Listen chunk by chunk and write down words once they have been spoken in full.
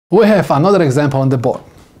We have another example on the board.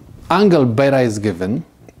 Angle beta is given,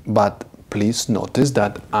 but please notice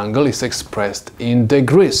that angle is expressed in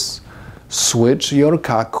degrees. Switch your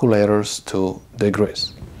calculators to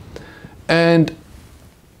degrees. And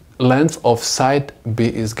length of side B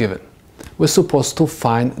is given. We're supposed to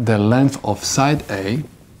find the length of side A.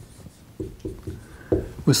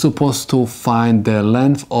 We're supposed to find the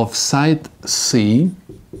length of side C.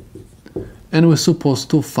 And we're supposed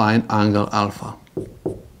to find angle alpha.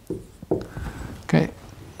 Okay.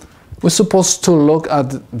 We're supposed to look at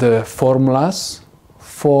the formulas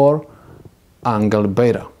for angle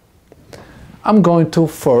beta. I'm going to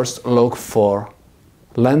first look for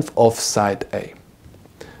length of side A,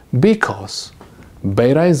 because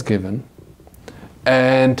beta is given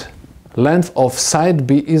and length of side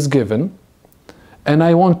B is given, and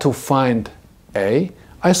I want to find A.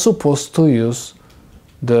 I'm supposed to use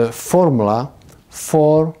the formula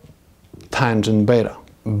for tangent beta.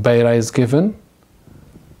 Beta is given,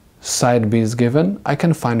 side B is given. I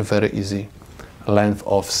can find very easy length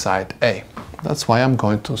of side A. That's why I'm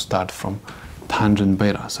going to start from tangent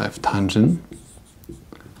beta. So I have tangent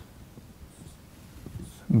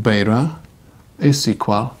beta is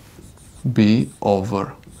equal B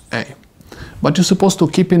over A. But you're supposed to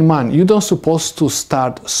keep in mind, you don't supposed to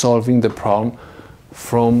start solving the problem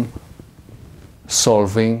from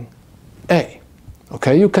solving A.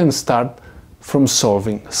 Okay, you can start from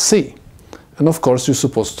solving C. And of course, you're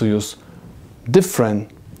supposed to use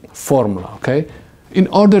different formula, okay? In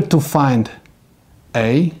order to find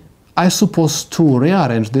A, I'm supposed to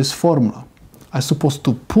rearrange this formula. I'm supposed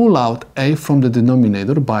to pull out A from the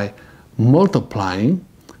denominator by multiplying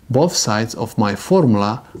both sides of my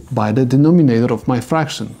formula by the denominator of my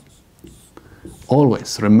fraction.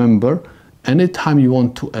 Always remember, anytime you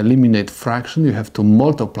want to eliminate fraction, you have to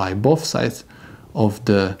multiply both sides of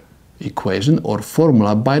the equation or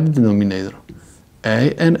formula by the denominator.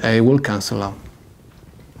 A and A will cancel out.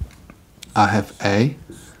 I have A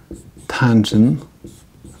tangent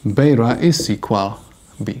beta is equal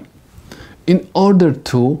B. In order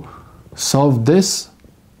to solve this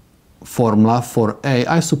formula for A,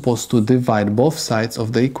 I'm supposed to divide both sides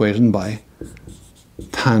of the equation by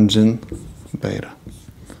tangent beta.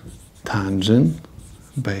 Tangent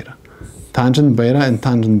beta. Tangent beta and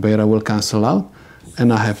tangent beta will cancel out,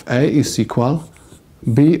 and I have A is equal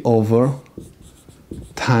B over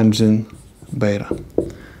tangent beta,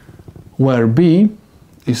 where B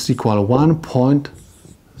is equal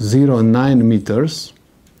 1.09 meters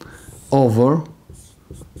over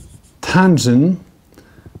tangent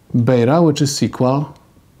beta, which is equal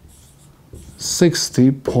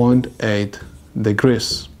 60.8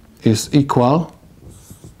 degrees, is equal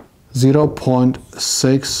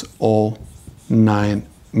 0.609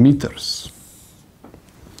 meters.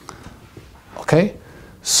 Okay,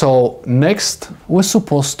 so next we're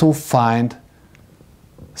supposed to find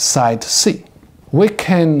side C. We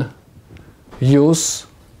can use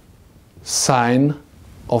sine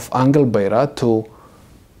of angle beta to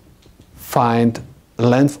find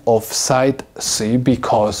length of side C,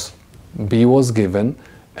 because B was given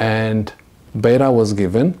and beta was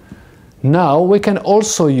given. Now we can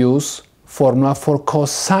also use formula for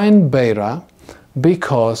cosine beta,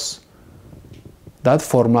 because that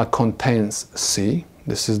formula contains C.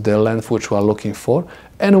 This is the length which we are looking for,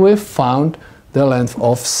 and we found the length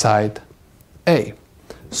of side A.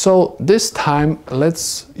 So this time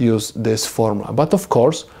let's use this formula, but of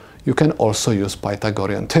course you can also use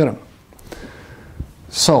Pythagorean theorem.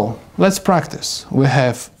 So let's practice. We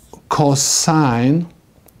have cosine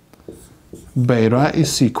beta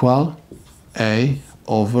is equal A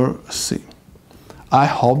over C. I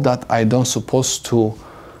hope that I don't supposed to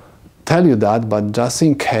tell you that, but just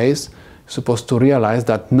in case, you're supposed to realize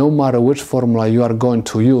that no matter which formula you are going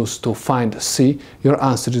to use to find C, your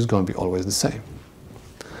answer is going to be always the same.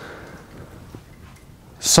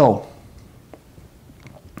 So,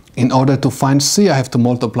 in order to find C, I have to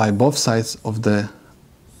multiply both sides of the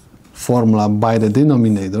formula by the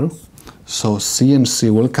denominator. So C and C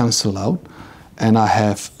will cancel out, and I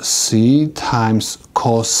have C times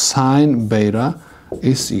cosine beta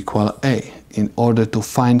is equal A. In order to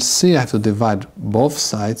find C, I have to divide both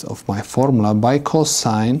sides of my formula by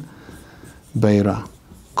cosine beta.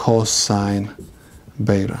 Cosine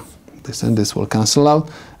beta. This and this will cancel out,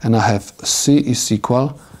 and I have C is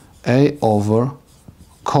equal A over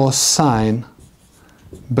cosine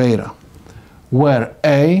beta, where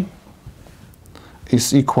A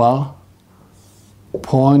is equal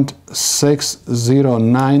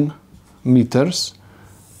 0.609 meters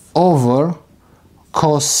over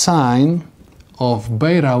cosine of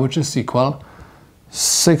beta, which is equal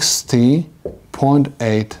 60.8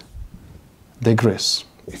 0.8 degrees.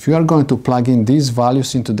 If you are going to plug in these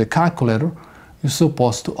values into the calculator, you're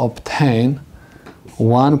supposed to obtain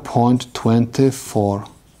 1.24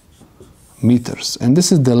 meters. And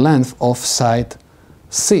this is the length of side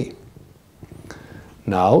C.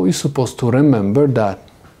 Now you're supposed to remember that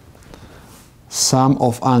sum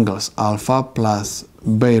of angles alpha plus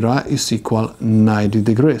beta is equal 90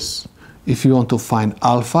 degrees. If you want to find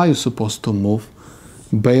alpha, you're supposed to move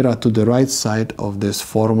beta to the right side of this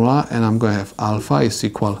formula, and I'm going to have alpha is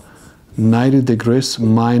equal 90 degrees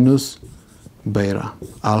minus beta.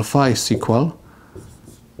 Alpha is equal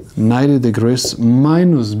 90 degrees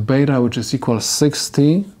minus beta, which is equal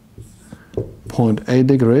 60.8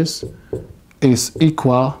 degrees, is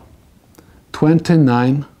equal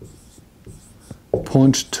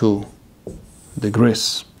 29.2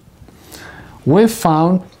 degrees. We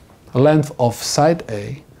found length of side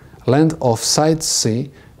A, length of side C,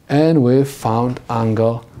 and we found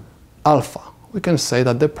angle alpha. We can say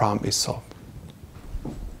that the problem is solved.